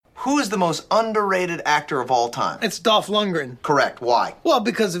Who is the most underrated actor of all time? It's Dolph Lundgren. Correct. Why? Well,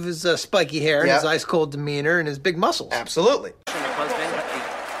 because of his spiky hair and his ice-cold demeanor and his big muscles. Absolutely. I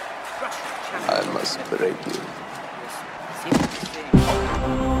must break you.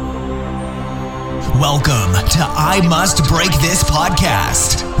 Welcome to I Must Break This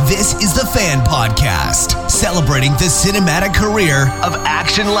podcast. This is the Fan Podcast, celebrating the cinematic career of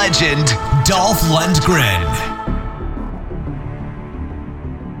action legend Dolph Lundgren.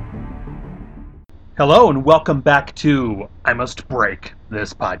 Hello and welcome back to I Must Break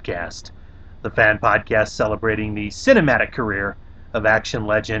This podcast, the Fan Podcast celebrating the cinematic career of action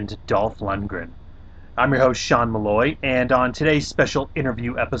legend Dolph Lundgren. I'm your host Sean Malloy, and on today's special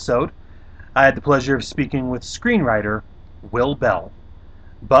interview episode, I had the pleasure of speaking with screenwriter Will Bell.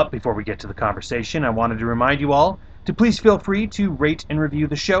 But before we get to the conversation, I wanted to remind you all to please feel free to rate and review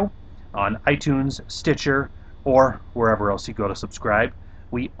the show on iTunes, Stitcher, or wherever else you go to subscribe.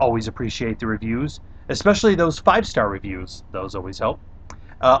 We always appreciate the reviews, especially those 5-star reviews. Those always help.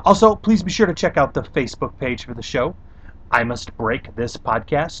 Also, please be sure to check out the Facebook page for the show, I Must Break This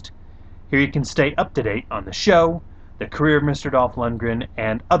Podcast. Here you can stay up to date on the show, the career of Mr. Dolph Lundgren,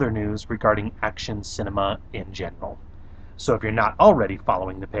 and other news regarding action cinema in general. So if you're not already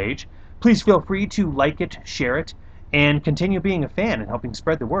following the page, please feel free to like it, share it, and continue being a fan and helping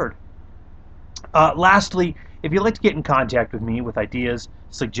spread the word. Lastly, if you'd like to get in contact with me with ideas,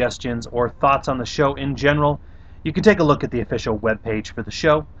 suggestions, or thoughts on the show in general, you can take a look at the official webpage for the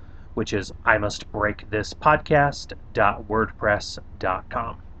show, which is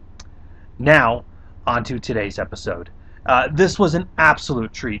imustbreakthispodcast.wordpress.com. Now, on to today's episode. This was an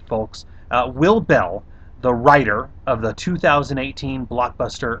absolute treat, folks. Will Bell, the writer of the 2018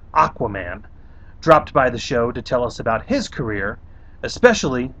 blockbuster Aquaman, dropped by the show to tell us about his career,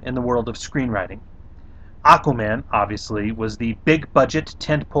 especially in the world of screenwriting. Aquaman, obviously, was the big-budget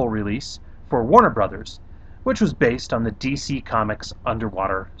tentpole release for Warner Brothers, which was based on the DC Comics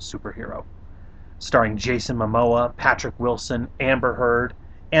underwater superhero. Starring Jason Momoa, Patrick Wilson, Amber Heard,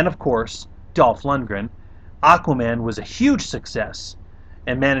 and of course, Dolph Lundgren, Aquaman was a huge success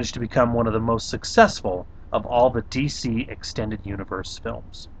and managed to become one of the most successful of all the DC Extended Universe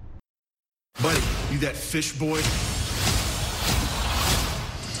films. Buddy, you that fish boy?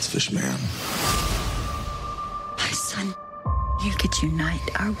 It's Fish Man. My son, you could unite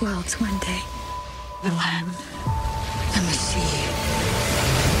our worlds one day. The land and the sea.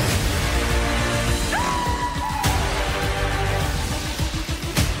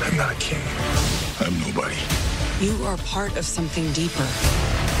 I'm not a king. I'm nobody. You are part of something deeper.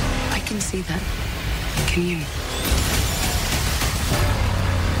 I can see that. Can you?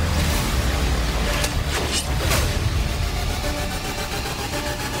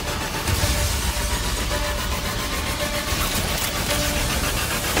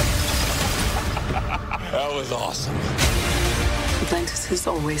 That was awesome. Atlantis has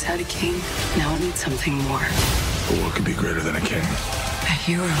always had a king. Now it needs something more. But what could be greater than a king? A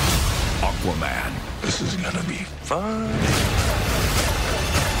hero. Aquaman. This is gonna be fun.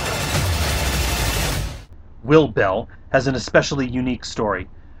 Will Bell has an especially unique story.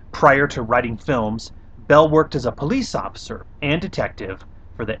 Prior to writing films, Bell worked as a police officer and detective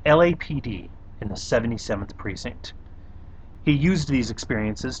for the LAPD in the 77th Precinct. He used these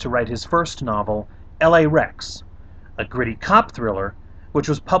experiences to write his first novel, L.A. Rex, a gritty cop thriller which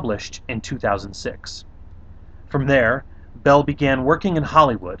was published in 2006. From there, Bell began working in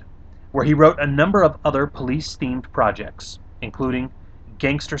Hollywood, where he wrote a number of other police-themed projects, including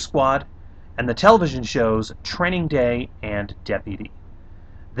Gangster Squad and the television shows Training Day and Deputy.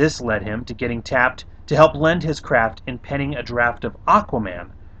 This led him to getting tapped to help lend his craft in penning a draft of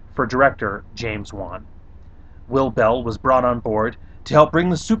Aquaman for director James Wan. Will Bell was brought on board to help bring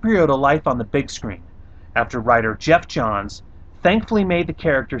the superhero to life on the big screen, after writer Geoff Johns thankfully made the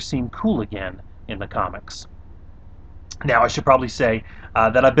character seem cool again in the comics. Now, I should probably say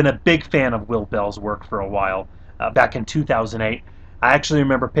that I've been a big fan of Will Bell's work for a while. Back in 2008, I actually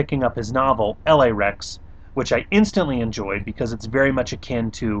remember picking up his novel, L.A. Rex, which I instantly enjoyed because it's very much akin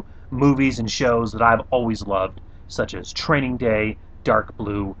to movies and shows that I've always loved, such as Training Day, Dark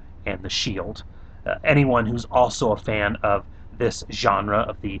Blue, and The Shield. Anyone who's also a fan of this genre,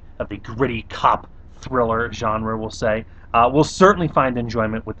 of the gritty cop thriller genre, will say, will certainly find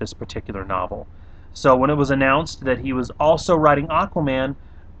enjoyment with this particular novel. So when it was announced that he was also writing Aquaman,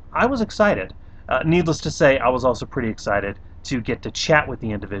 I was excited. Needless to say, I was also pretty excited to get to chat with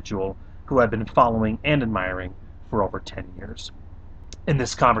the individual who I've been following and admiring for over 10 years. In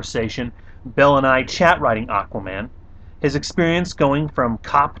this conversation, Bell and I chat writing Aquaman, his experience going from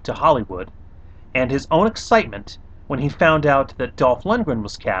cop to Hollywood, and his own excitement when he found out that Dolph Lundgren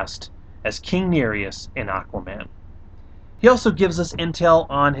was cast as King Nereus in Aquaman. He also gives us intel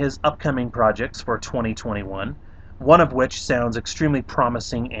on his upcoming projects for 2021, one of which sounds extremely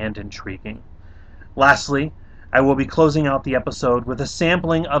promising and intriguing. Lastly, I will be closing out the episode with a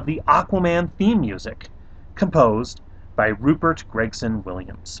sampling of the Aquaman theme music, composed by Rupert Gregson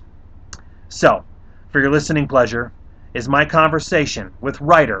Williams. So, for your listening pleasure, is my conversation with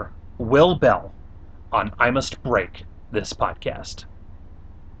writer Will Bell on I Must Break This Podcast.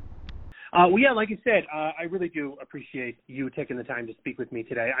 Yeah, like I said, I really do appreciate you taking the time to speak with me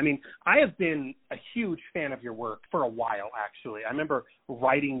today. I mean, I have been a huge fan of your work for a while, actually. I remember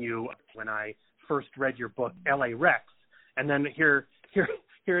writing you when I first read your book, L.A. Rex, and then here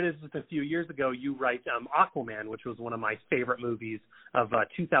it is just a few years ago, you write Aquaman, which was one of my favorite movies of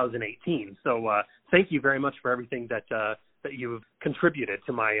 2018. So thank you very much for everything that you've contributed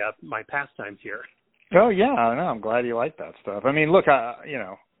to my pastimes here. Oh, yeah, no, I'm glad you like that stuff. I mean, look,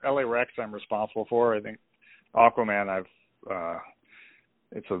 LA Rex I'm responsible for. I think Aquaman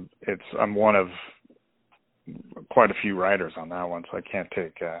I'm one of quite a few writers on that one, so I can't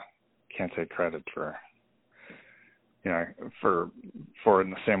take credit for it in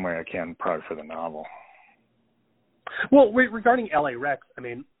the same way I can probably for the novel. Well, regarding LA Rex, I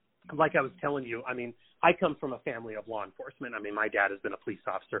mean, like I was telling you, I mean, I come from a family of law enforcement. I mean, my dad has been a police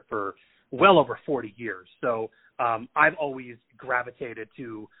officer for well over 40 years. So I've always gravitated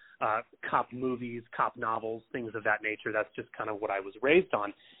to cop movies, cop novels, things of that nature. That's just kind of what I was raised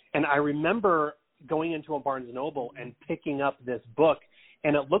on. And I remember going into a Barnes & Noble and picking up this book,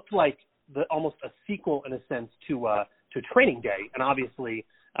 and it looked like almost a sequel in a sense to Training Day. And obviously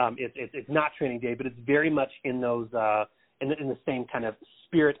it's not Training Day, but it's very much in those in the same kind of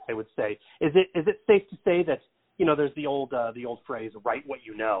spirit, I would say. Is it safe to say that, there's the old phrase, write what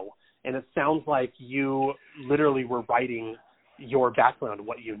you know, and it sounds like you literally were writing your background,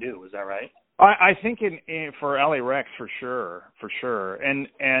 what you knew. Is that right? I think for LA Rex for sure, and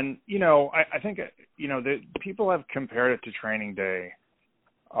I think the people have compared it to Training Day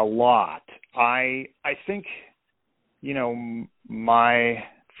a lot. I think my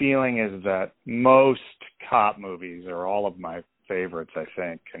feeling is that most cop movies are all of my favorites, I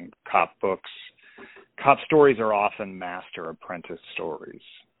think, and cop stories are often master apprentice stories.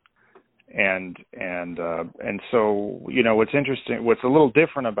 And so, what's interesting, what's a little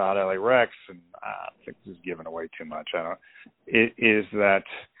different about LA Rex, and I think this is giving away too much, is that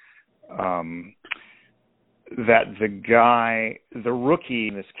that the rookie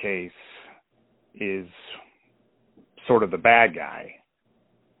in this case is sort of the bad guy.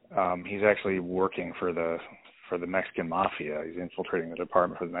 He's actually working for the Mexican mafia. He's infiltrating the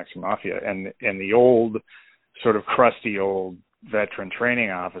department for the Mexican mafia, and the old, sort of crusty old veteran training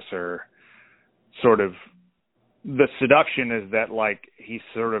officer, sort of, the seduction is that, like, he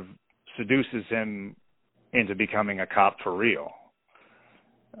sort of seduces him into becoming a cop for real,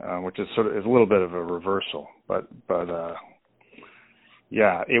 which is a little bit of a reversal, but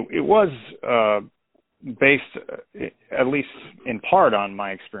yeah, it was based, at least in part, on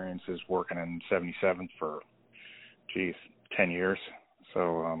my experiences working in 77 for 10 years.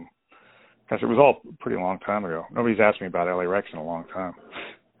 So, because it was all a pretty long time ago. Nobody's asked me about LA Rex in a long time.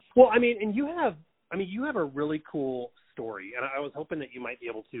 Well, I mean, and you have a really cool story, and I was hoping that you might be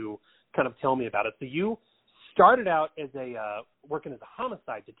able to kind of tell me about it. So you started out as working as a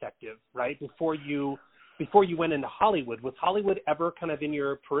homicide detective, right? Before you went into Hollywood. Was Hollywood ever kind of in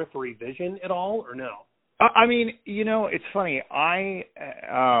your periphery vision at all, or no? I mean, it's funny. I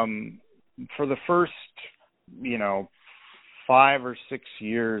for the first 5 or 6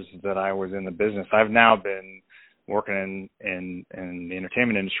 years that I was in the business, I've now been working in the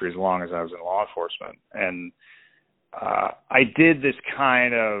entertainment industry as long as I was in law enforcement. And I did this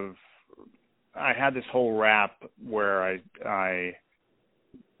I had this whole rap where I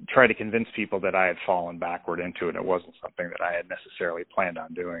tried to convince people that I had fallen backward into it. It wasn't something that I had necessarily planned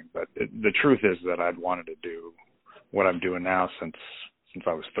on doing. But the truth is that I'd wanted to do what I'm doing now since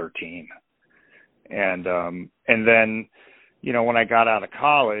I was 13. And then, when I got out of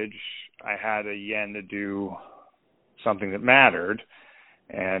college, I had a yen to do something that mattered,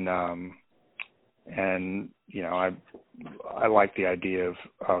 and I liked the idea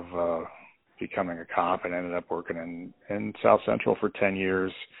of becoming a cop, and ended up working in South Central for 10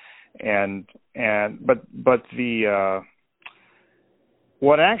 years, but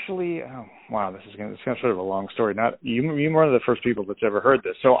what actually, this is going to sort of a long story. Not you're one of the first people that's ever heard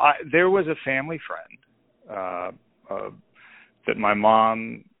this. So there was a family friend that my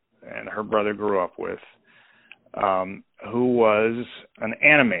mom and her brother grew up with, who was an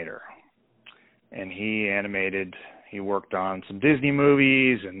animator, and he He worked on some Disney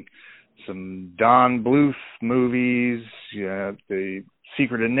movies and some Don Bluth movies, The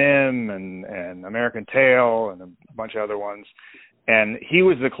Secret of Nim and American Tail and a bunch of other ones. And he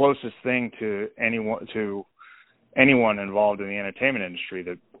was the closest thing to anyone involved in the entertainment industry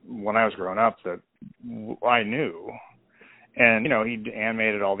that when I was growing up that I knew. And, he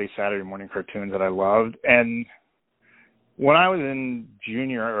animated all these Saturday morning cartoons that I loved. And when I was in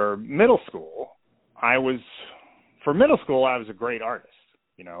junior or middle school, I was a great artist.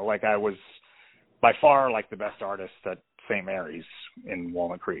 I was by far the best artist at St. Mary's in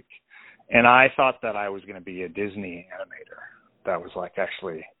Walnut Creek. And I thought that I was going to be a Disney animator. That was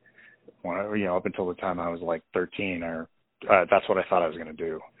actually, up until the time I was 13, or that's what I thought I was going to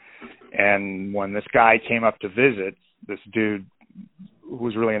do. And when this guy came up to visit, this dude who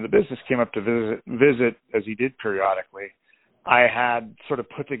was really in the business came up to visit as he did periodically, I had sort of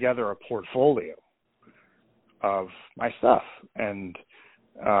put together a portfolio of my stuff. And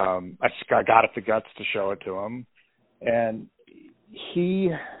I got up the guts to show it to him. And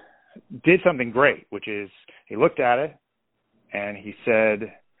he did something great, which is he looked at it and he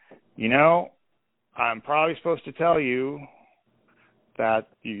said, I'm probably supposed to tell you that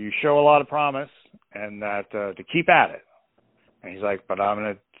you show a lot of promise and that to keep at it. And he's like, but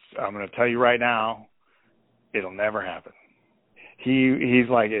I'm gonna tell you right now, it'll never happen. He's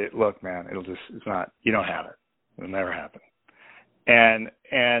like, look, man, it's not, you don't have it. It'll never happen.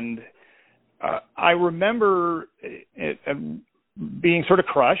 And I remember it being sort of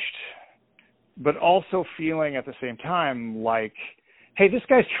crushed, but also feeling at the same time hey, this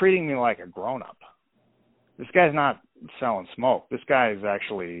guy's treating me like a grown-up. This guy's not selling smoke. This guy is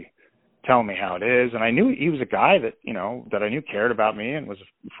actually telling me how it is. And I knew he was a guy that, that I knew cared about me and was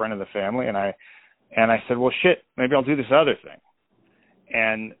a friend of the family. And I said, well, shit, maybe I'll do this other thing.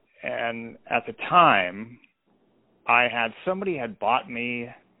 And at the time, somebody had bought me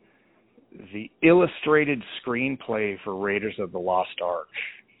the illustrated screenplay for Raiders of the Lost Ark.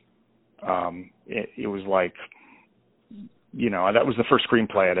 It was that was the first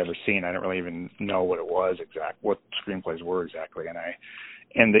screenplay I'd ever seen. I didn't really even know what it was what screenplays were exactly.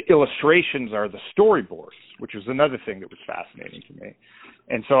 And the illustrations are the storyboards, which was another thing that was fascinating to me.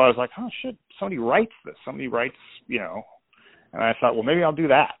 And so I was like, oh shit, somebody writes this. Somebody writes, and I thought, well, maybe I'll do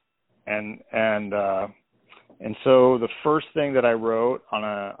that. And so the first thing that I wrote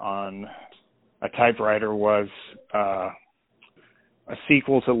on a typewriter was a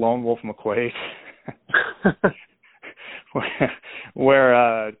sequel to Lone Wolf McQuade,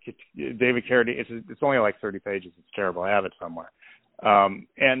 where David Carradine. It's only 30 pages. It's terrible. I have it somewhere.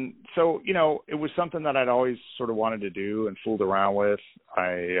 And so it was something that I'd always sort of wanted to do and fooled around with.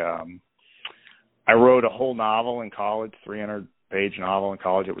 I wrote a whole novel in college, 300-page novel in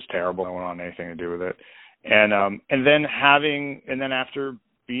college. It was terrible. I didn't want anything to do with it. And then after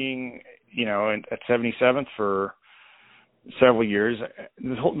being, at 77th for several years,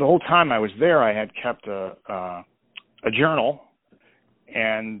 the whole time I was there, I had kept a journal,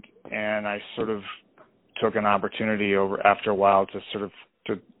 and I sort of took an opportunity after a while to sort of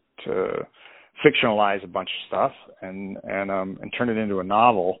to fictionalize a bunch of stuff and turn it into a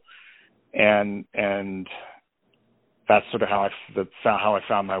novel, and that's sort of how I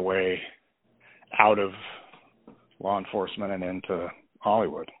found my way out of law enforcement and into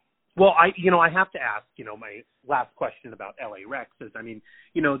Hollywood. Well, I have to ask, my last question about L.A. Rex is,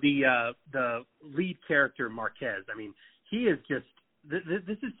 the lead character Marquez. He is just,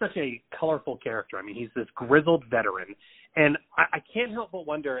 this is such a colorful character. He's this grizzled veteran, and I can't help but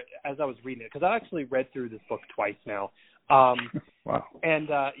wonder as I was reading it, because I actually read through this book twice now. Wow. And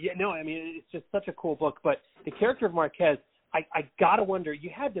it's just such a cool book. But the character of Marquez, I gotta wonder, you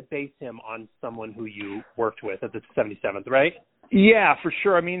had to base him on someone who you worked with at the 77th, right? Yeah, for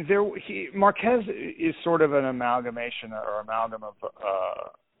sure. Marquez is sort of an amalgam of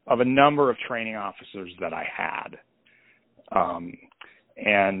a number of training officers that I had,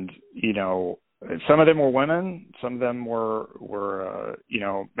 and some of them were women, some of them were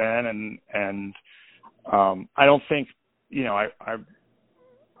men, and I don't think I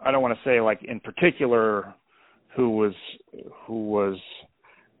don't want to say in particular who was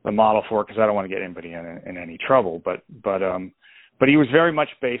the model for it, because I don't want to get anybody in any trouble, but he was very much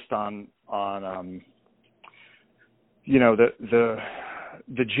based on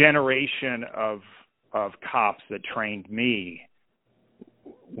the generation of cops that trained me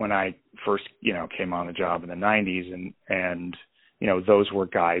when I first came on the job in the 90s, and those were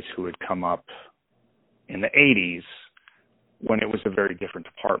guys who had come up in the 80s when it was a very different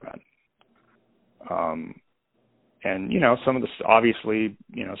department. And some of the obviously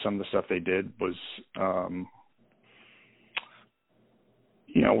some of the stuff they did was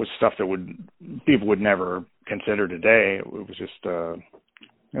was stuff that people would never consider today. It was just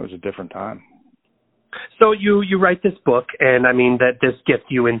it was a different time. So you write this book, and I mean that this gets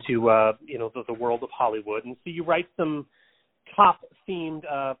you into the world of Hollywood, and so you write some top themed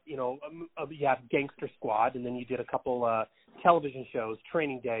you have Gangster Squad, and then you did a couple television shows,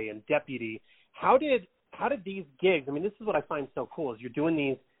 Training Day and Deputy. How did these gigs? I mean, this is what I find so cool: is you're doing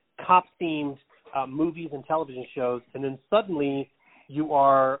these cop themed movies and television shows, and then suddenly you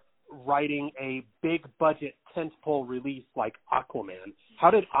are writing a big budget tentpole release like Aquaman.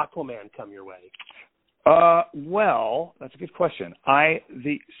 How did Aquaman come your way? Well, that's a good question. I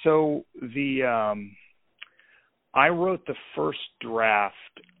wrote the first draft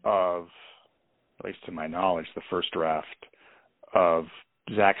of, at least to my knowledge, the first draft of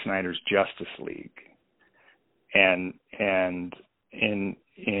Zack Snyder's Justice League, and in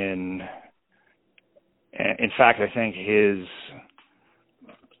fact, I think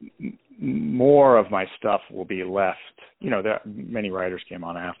more of my stuff will be left. Many writers came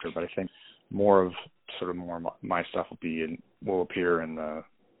on after, but I think more of my stuff will appear in the,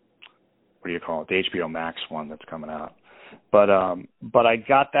 what do you call it, the HBO Max one that's coming out. But I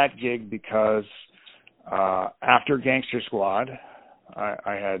got that gig because after Gangster Squad,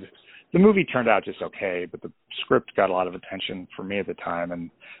 I had, the movie turned out just okay, but the script got a lot of attention for me at the time,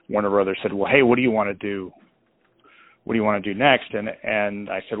 and Warner Brothers said, well, hey, what do you want to do? What do you want to do next? And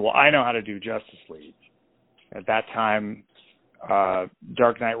I said, well, I know how to do Justice League. At that time,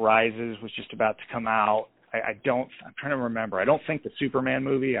 Dark Knight Rises was just about to come out. I'm trying to remember. I don't think the Superman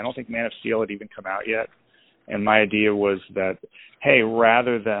movie, I don't think Man of Steel had even come out yet. And my idea was that, hey,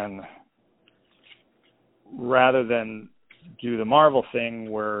 rather than do the Marvel thing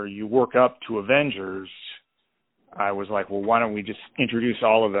where you work up to Avengers, I was like, well, why don't we just introduce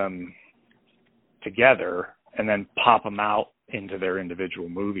all of them together and then pop them out into their individual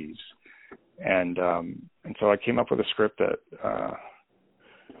movies. And so I came up with a script that,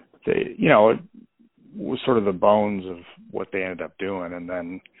 it was sort of the bones of what they ended up doing. And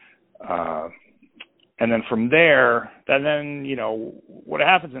then from there, what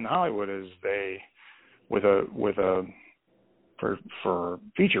happens in Hollywood is for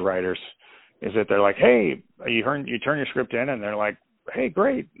feature writers is that they're like, hey, you turn your script in, and they're like, hey,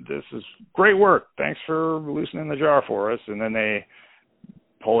 great, this is great work. Thanks for loosening the jar for us. And then they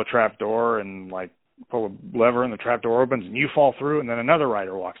pull a trap door and pull a lever, and the trap door opens, and you fall through, and then another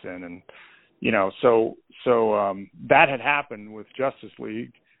writer walks in, and so that had happened with Justice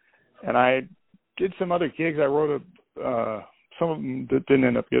League, and I did some other gigs. I wrote some of them that didn't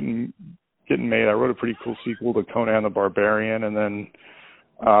end up getting made. I wrote a pretty cool sequel to Conan the Barbarian, and then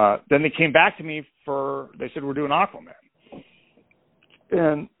they came back to me they said, we're doing Aquaman.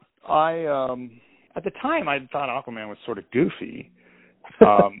 And I, at the time, I thought Aquaman was sort of goofy.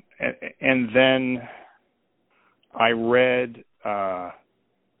 And then I read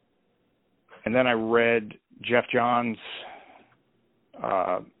Jeff Johns,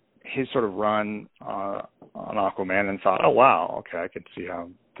 his sort of run on Aquaman, and thought, oh wow, okay, I could see how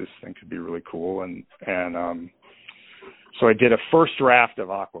this thing could be really cool. And so I did a first draft of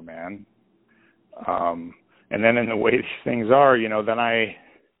Aquaman. And then in the way these things are, then I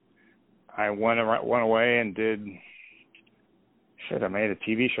went away and did, I made a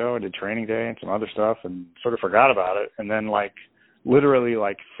TV show, I did Training Day and some other stuff, and sort of forgot about it. And then literally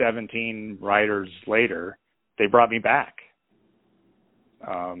 17 writers later, they brought me back,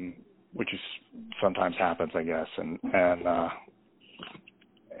 which is sometimes happens, I guess. And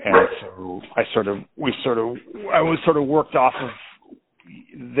so I was sort of worked off of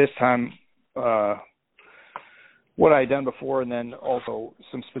this time, what I had done before, and then also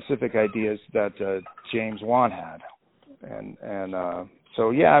some specific ideas that James Wan had, and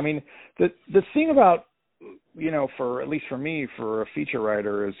so yeah, I mean the thing about for at least for me, for a feature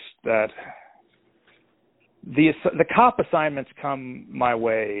writer, is that the cop assignments come my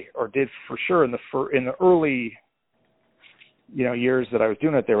way, or did for sure in the early years that I was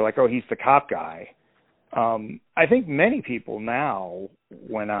doing it. They were like, oh, he's the cop guy. I think many people now,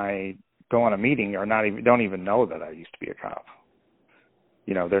 when I go on a meeting, don't even know that I used to be a cop.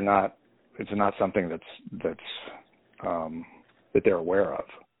 They're not. It's not something that's that they're aware of,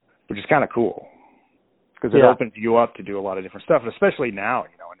 which is kind of cool, because it opens you up to do a lot of different stuff, especially now.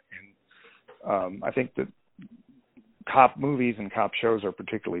 And I think that cop movies and cop shows are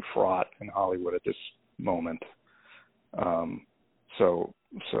particularly fraught in Hollywood at this moment. So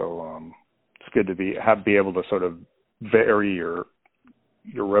it's good to be able to sort of vary your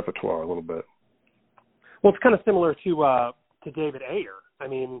repertoire a little bit. Well, it's kind of similar to David Ayer. I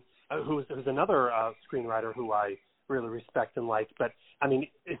mean, who's another screenwriter who I really respect and like. But I mean,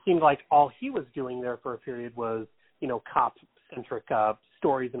 it seemed like all he was doing there for a period was, cop-centric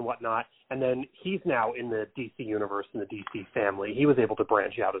stories and whatnot. And then he's now in the DC universe and the DC family. He was able to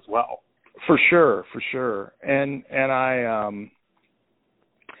branch out as well. For sure. And I,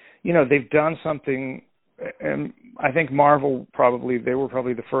 they've done something, and I think Marvel they were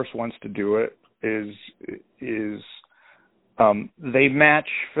probably the first ones to do it, is they match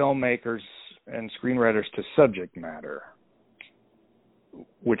filmmakers and screenwriters to subject matter,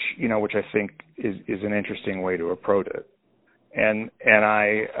 which I think is an interesting way to approach it. And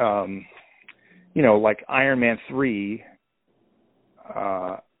I, like Iron Man 3,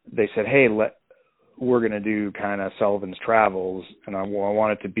 they said, hey, we're going to do kind of Sullivan's Travels, and I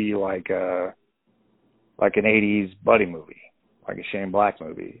want it to be like an 80s buddy movie, like a Shane Black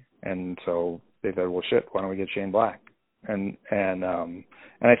movie. And so they said, well, shit, why don't we get Shane Black? And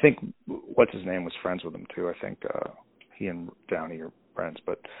I think what's his name was friends with him too. I think he and Downey are friends.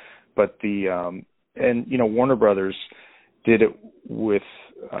 But the Warner Brothers did it with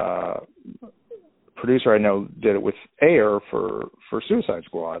producer I know did it with Ayer for Suicide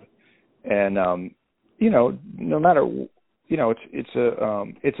Squad, and no matter it's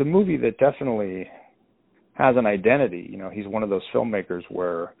a movie that definitely has an identity. He's one of those filmmakers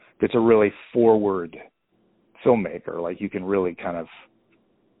where it's a really forward filmmaker. Like you can really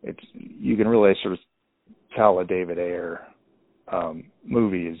sort of tell a David Ayer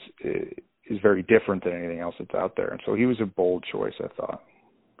movie is very different than anything else that's out there, and so he was a bold choice, I thought.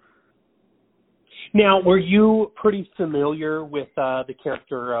 Now, were you pretty familiar with the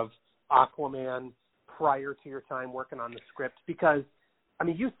character of Aquaman prior to your time working on the script? Because, I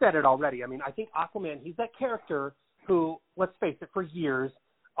mean, you said it already. I mean, I think Aquaman, he's that character who, let's face it, for years,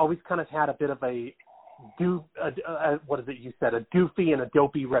 always kind of had a bit of a doofy and a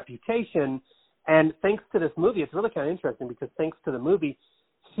dopey reputation. And thanks to this movie, it's really kind of interesting because thanks to the movie,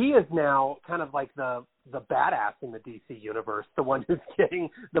 he is now kind of like the badass in the DC universe, the one who's getting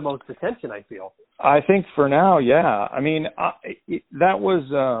the most attention, I feel. I think for now, yeah. I mean, that was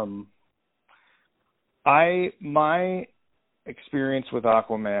my experience with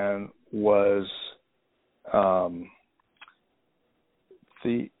Aquaman was I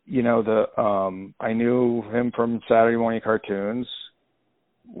knew him from Saturday morning cartoons.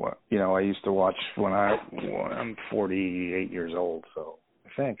 I used to watch when I'm 48 years old, so I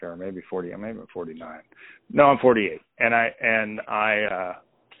think, or maybe 40. I'm maybe 49. No, I'm 48, and I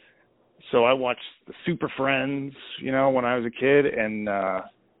so I watched the Super Friends, when I was a kid, and I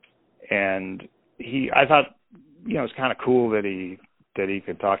thought, it was kind of cool that he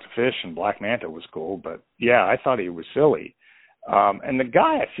could talk to fish, and Black Manta was cool, but yeah, I thought he was silly. And the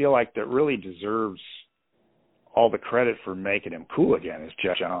guy I feel like that really deserves all the credit for making him cool again is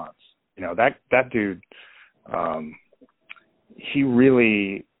Geoff Johns. That dude, he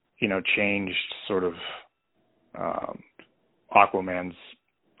really, changed sort of Aquaman's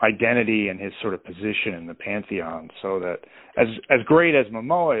identity and his sort of position in the pantheon, so that as great as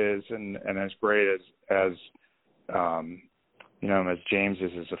Momoa is and as great as as James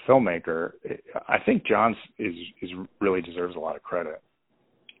is as a filmmaker, I think Johns is really deserves a lot of credit.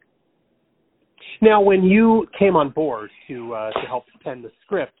 Now, when you came on board to help pen the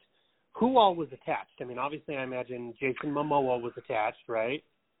script, who all was attached? I mean, obviously, I imagine Jason Momoa was attached, right?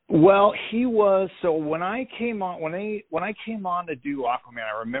 Well, he was. So when I came on to do Aquaman,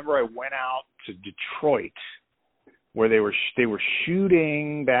 I remember I went out to Detroit, where they were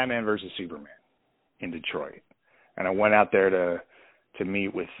shooting Batman versus Superman in Detroit, and I went out there to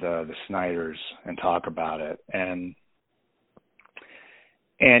meet with the Snyders and talk about it, and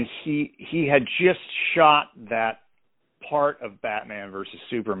he had just shot that part of Batman versus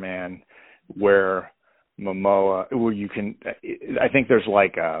Superman where Momoa, where you can, I think there's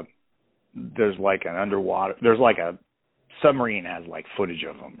like an underwater, there's like a submarine has like footage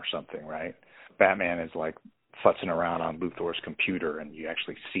of him or something, right? Batman is like futzing around on Luthor's computer and you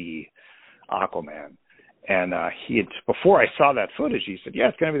actually see Aquaman. And before I saw that footage, he said, yeah,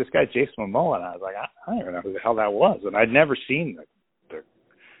 it's going to be this guy, Jason Momoa. And I was like, I don't even know who the hell that was. And I'd never seen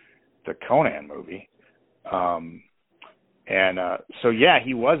the Conan movie. So yeah,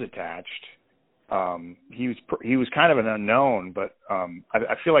 he was attached. He was kind of an unknown, but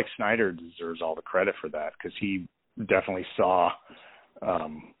I feel like Snyder deserves all the credit for that because he definitely saw, a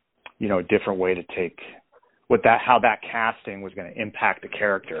different way to take how that casting was going to impact the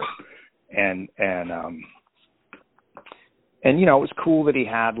character, and it was cool that he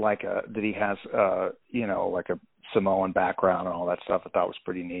had like a Samoan background and all that stuff. I thought was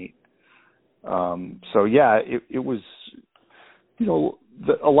pretty neat. So yeah, it was,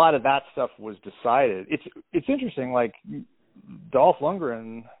 a lot of that stuff was decided. It's interesting. Like Dolph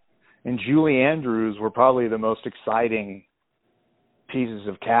Lundgren and Julie Andrews were probably the most exciting pieces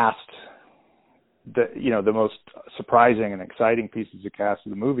of cast. The most surprising and exciting pieces of cast of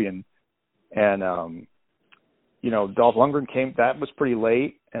the movie, and Dolph Lundgren came. That was pretty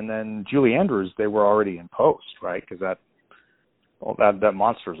late, and then Julie Andrews, they were already in post, right? Because that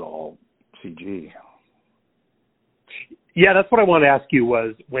monster's all CG. Yeah, that's what I wanted to ask you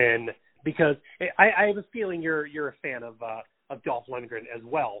was because I have a feeling you're a fan of Dolph Lundgren as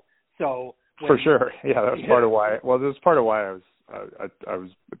well. So for sure, yeah, that was part of why. Well, this was part of why I was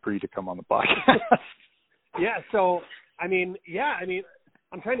agreed to come on the podcast. Yeah, so I'm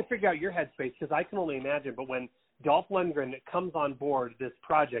trying to figure out your headspace because I can only imagine. But when Dolph Lundgren comes on board this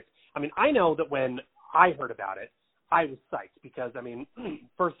project, I know that when I heard about it, I was psyched because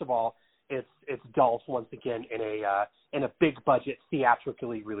first of all, it's Dolph once again in a big budget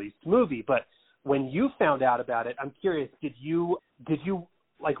theatrically released movie. But when you found out about it, I'm curious, did you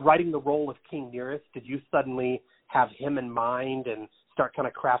like writing the role of King Nearest? Did you suddenly have him in mind and start kind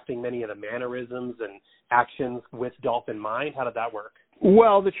of crafting many of the mannerisms and actions with Dolph in mind? How did that work?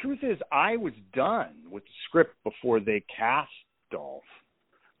 Well, the truth is I was done with the script before they cast Dolph.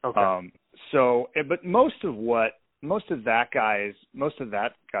 Okay. But most of that guy's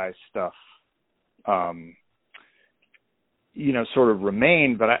stuff, sort of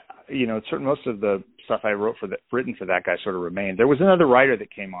remained, but most of the stuff I written for that guy sort of remained. There was another writer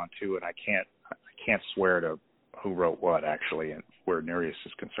that came on too, and I can't swear to who wrote what actually, and where Nereus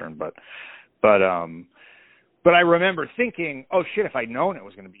is concerned, but I remember thinking, oh shit, if I'd known it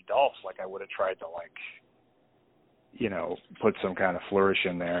was going to be Dolph's, like I would have tried to put some kind of flourish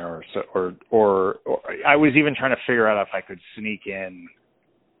in there, or I was even trying to figure out if I could sneak in,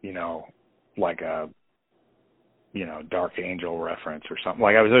 like a Dark Angel reference or something.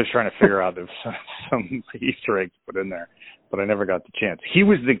 Like I was always trying to figure out if some Easter egg to put in there, but I never got the chance. He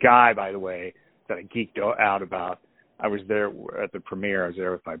was the guy, by the way, that I geeked out about. I was there at the premiere. I was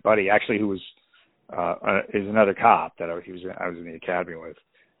there with my buddy, actually, who was is another cop that I was in the academy with,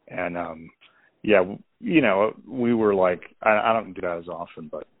 and we were like, I don't do that as often,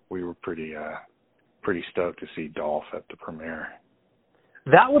 but we were pretty stoked to see Dolph at the premiere.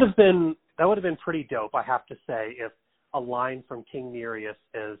 That would have been pretty dope, I have to say, if a line from King Nereus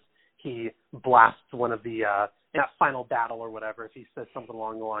is he blasts one of the that final battle or whatever, if he says something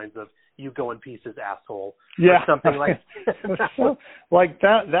along the lines of "You go in pieces, asshole," or something like that. Like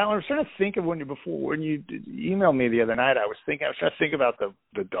that. I was trying to think of when you emailed me the other night. I was trying to think about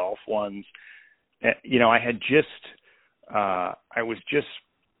the Dolph ones. I was just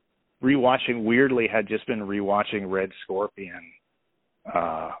rewatching. Weirdly, had just been rewatching Red Scorpion,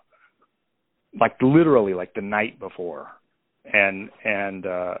 like literally like the night before, and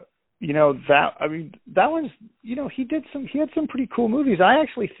that was, he had some pretty cool movies. I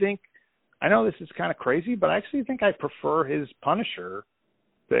actually think, I know this is kind of crazy, but I actually think I prefer his Punisher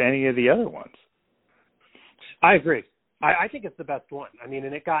to any of the other ones. I agree. I think it's the best one. And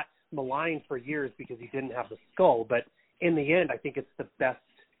it got maligned for years because he didn't have the skull, but in the end, I think it's the best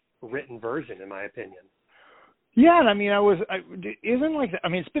written version, in my opinion. Yeah, and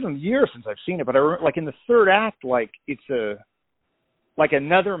it's been a year since I've seen it, but I remember, like in the third act, like it's like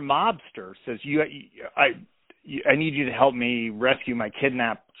another mobster says, I need you to help me rescue my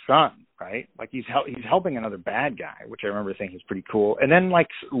kidnapped son, right? Like he's helping another bad guy, which I remember thinking is pretty cool. And then like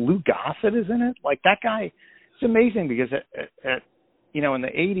Lou Gossett is in it. Like that guy, it's amazing because at in the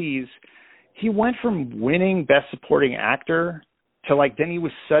 80s, he went from winning Best Supporting Actor to then he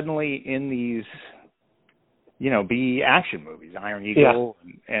was suddenly in these, B action movies, Iron Eagle,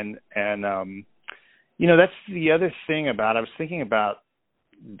 and that's the other thing about, I was thinking about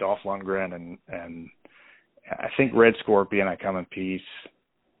Dolph Lundgren and I think Red Scorpion, I Come in Peace,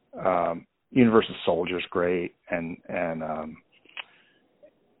 Universal Soldier's great, and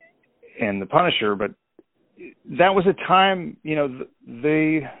The Punisher, but that was a time,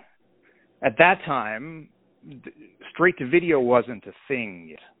 at that time, straight to video wasn't a thing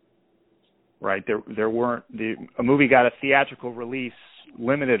yet, right? There weren't, a movie got a theatrical release,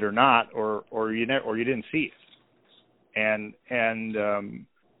 limited or not, or you didn't see it. And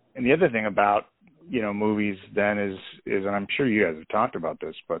the other thing about, movies then is, and I'm sure you guys have talked about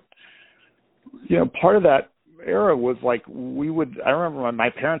this, but, part of that era was like, I remember when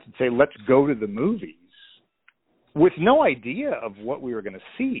my parents would say, let's go to the movies with no idea of what we were going to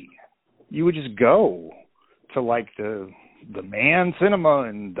see. You would just go to the Mann Cinema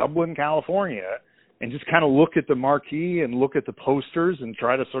in Dublin, California, and just kind of look at the marquee and look at the posters and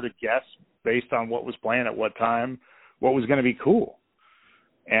try to sort of guess based on what was playing at what time, what was going to be cool.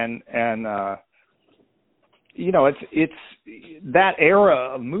 and you know, it's that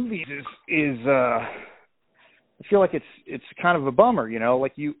era of movies is I feel like it's kind of a bummer, you know.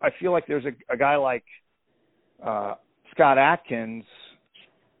 Like I feel like there's a guy like Scott Adkins.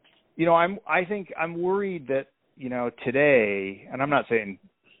 You know, I think I'm worried that, you know, today, and I'm not saying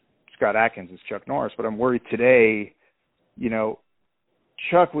Scott Adkins is Chuck Norris, but I'm worried today, you know,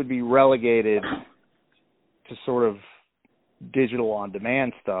 Chuck would be relegated to sort of digital on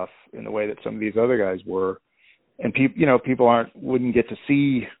demand stuff in the way that some of these other guys were, and people wouldn't get to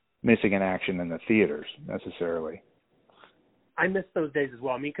see Missing in Action in the theaters necessarily. I miss those days as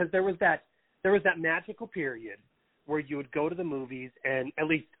well. I mean, because there was that magical period where you would go to the movies, and at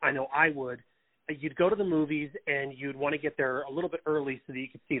least I know I would. You'd go to the movies and you'd want to get there a little bit early so that you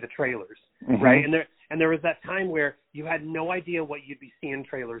could see the trailers, mm-hmm. right? And there was that time where you had no idea what you'd be seeing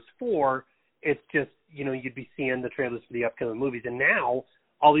trailers for. It's just, you know, you'd be seeing the trailers for the upcoming movies. And now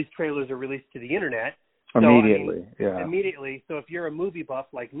all these trailers are released to the internet. Immediately, Immediately. So if you're a movie buff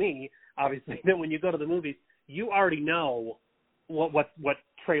like me, obviously, then when you go to the movies, you already know what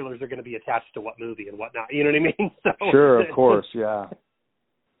trailers are going to be attached to what movie and whatnot. You know what I mean? So, sure, of course, yeah.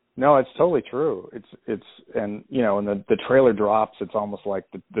 No, it's totally true. It's and you know, and the trailer drops. It's almost like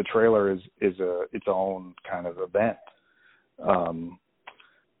the trailer is its own kind of event.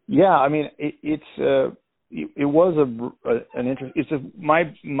 Yeah, I mean, it was an interest.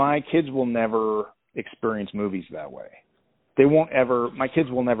 My kids will never experience movies that way. They won't ever. My kids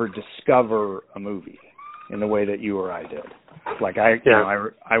will never discover a movie in the way that you or I did. Like I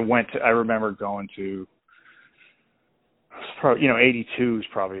remember going to. Probably, you know, 82 is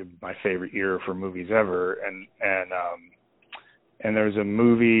probably my favorite year for movies ever, and there's a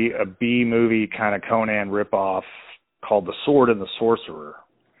B movie kind of Conan ripoff called The Sword and the Sorcerer,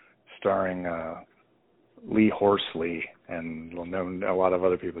 starring Lee Horsley and a lot of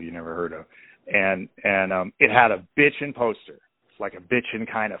other people you never heard of, and it had a bitchin' poster, like a bitchin'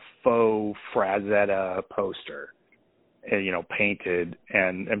 kind of faux Frazetta poster, and, you know, painted,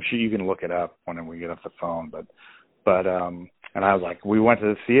 and I'm sure you can look it up when we get off the phone, but and I was like, we went to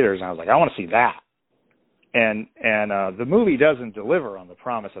the theaters and I was like, I want to see that. And the movie doesn't deliver on the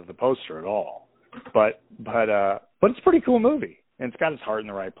promise of the poster at all, but it's a pretty cool movie, and it's got its heart in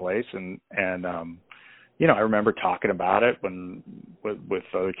the right place. And you know, I remember talking about it with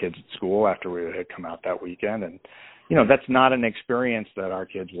other kids at school after we had come out that weekend. And, you know, that's not an experience that our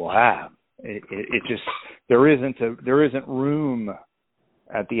kids will have. It just, there isn't room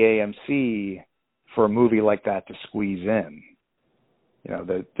at the AMC for a movie like that to squeeze in, you know,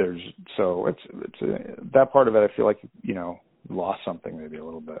 that part of it, I feel like, you know, lost something maybe a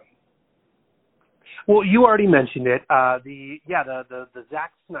little bit. Well, you already mentioned it. The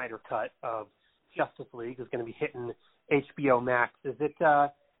Zack Snyder cut of Justice League is going to be hitting HBO Max. Is it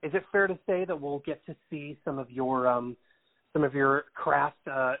fair to say that we'll get to see some of your craft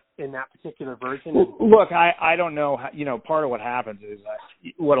in that particular version? Well, look, I don't know how, you know, part of what happens is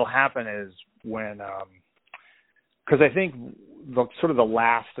what'll happen is when because I think the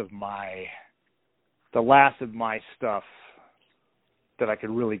last of my stuff that I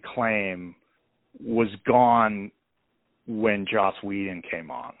could really claim was gone when Joss Whedon came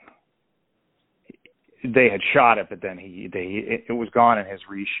on. They had shot it, but then it was gone in his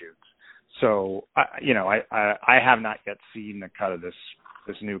reshoots. So I have not yet seen the cut of this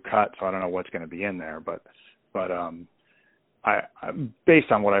new cut, so I don't know what's going to be in there. But I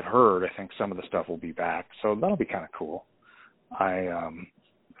based on what I've heard, I think some of the stuff will be back, so that'll be kind of cool.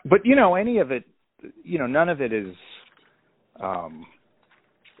 But you know, any of it, you know, none of it is.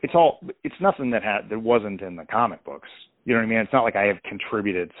 It's nothing that wasn't in the comic books. You know what I mean? It's not like I have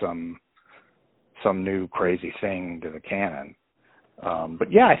contributed some new crazy thing to the canon.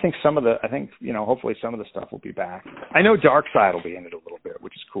 But yeah, I think you know, hopefully some of the stuff will be back. I know Darkseid will be in it a little bit,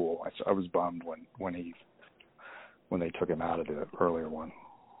 which is cool. I was bummed when they took him out of the earlier one.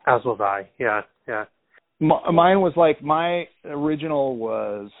 As was I. Yeah. Mine was like, my original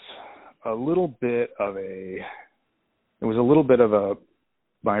was a little bit of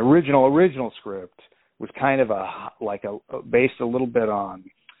my original script was kind of based a little bit on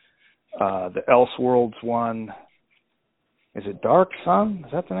the Elseworlds one. Is it Dark Sun?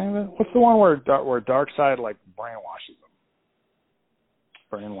 Is that the name of it? What's the one where Darkseid like brainwashes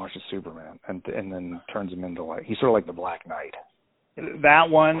Superman and then turns him into he's sort of like the Black Knight. That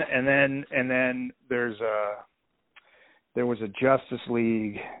one, and then there was a Justice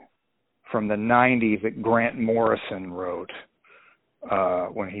League from the 90s that Grant Morrison wrote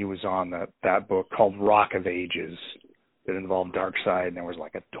when he was on that book called Rock of Ages that involved Darkseid, and there was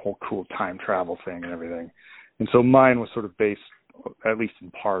like a whole cool time travel thing and everything. And so mine was sort of based at least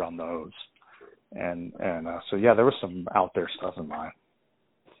in part on those. And so yeah, there was some out there stuff in mine.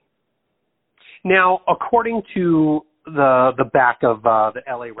 Now, according to the back of the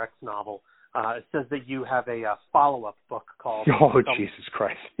L.A. Rex novel, it says that you have a follow-up book called Jesus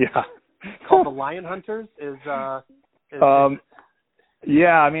Christ, yeah, called The Lion Hunters.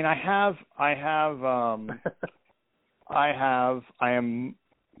 Yeah, I mean, I am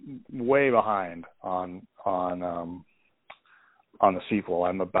way behind on the sequel.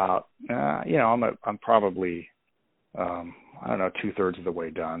 I'm about, I'm probably, I don't know, 2/3 of the way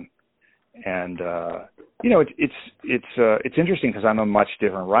done. And, it's interesting because I'm a much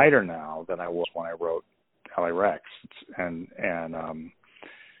different writer now than I was when I wrote L.A. Rex. And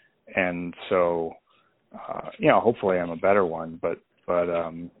so, hopefully I'm a better one, but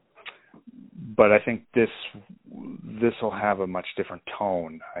I think this will have a much different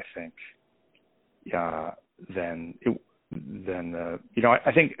tone, I think, than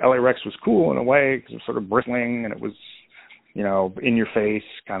I think L.A. Rex was cool in a way because it was sort of bristling and it was, in your face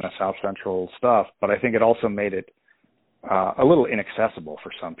kind of South Central stuff. But I think it also made it a little inaccessible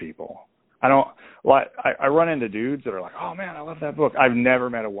for some people. I run into dudes that are like, oh man, I love that book. I've never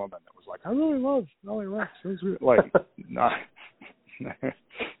met a woman that was like, I really love L.A. Rex. It was really, like, not.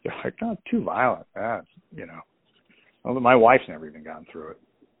 You're like, not too violent. Well, my wife's never even gone through it.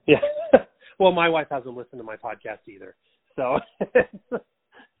 Yeah. Well, my wife hasn't listened to my podcast either. So,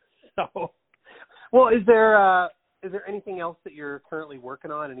 well, is there anything else that you're currently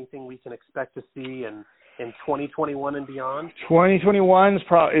working on? Anything we can expect to see in 2021 and beyond? 2021 is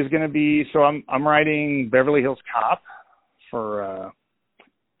going to be, so I'm writing Beverly Hills Cop for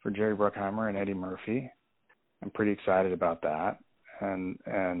Jerry Bruckheimer and Eddie Murphy. I'm pretty excited about that. And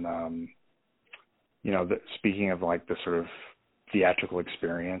speaking of like the sort of theatrical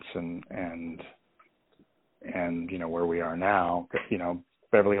experience and where we are now,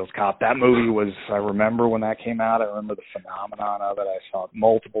 Beverly Hills Cop, that movie was, I remember when that came out, I remember the phenomenon of it. I saw it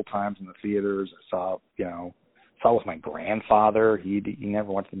multiple times in the theaters. I saw it with my grandfather. He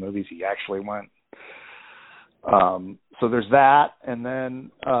never went to the movies. He actually went. So there's that. And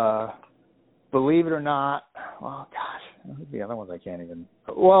then, believe it or not, oh gosh, the other ones I can't even.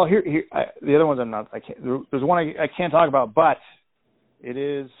 Well, the other ones I'm not. I can't. There's one I can't talk about, but it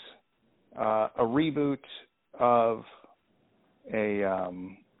is a reboot of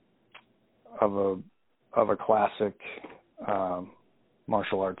a classic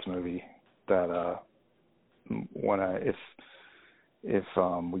martial arts movie that if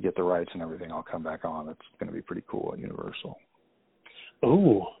we get the rights and everything, I'll come back on. It's going to be pretty cool at Universal.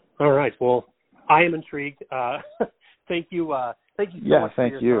 Ooh, all right. Well, I am intrigued. Thank you so much for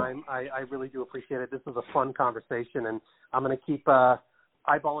your time. I really do appreciate it. This was a fun conversation, and I'm going to keep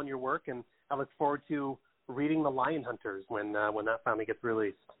eyeballing your work, and I look forward to reading The Lion Hunters when that finally gets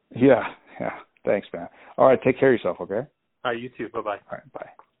released. Yeah. Thanks, man. All right, take care of yourself, okay? All right, you too. Bye-bye. All right, bye.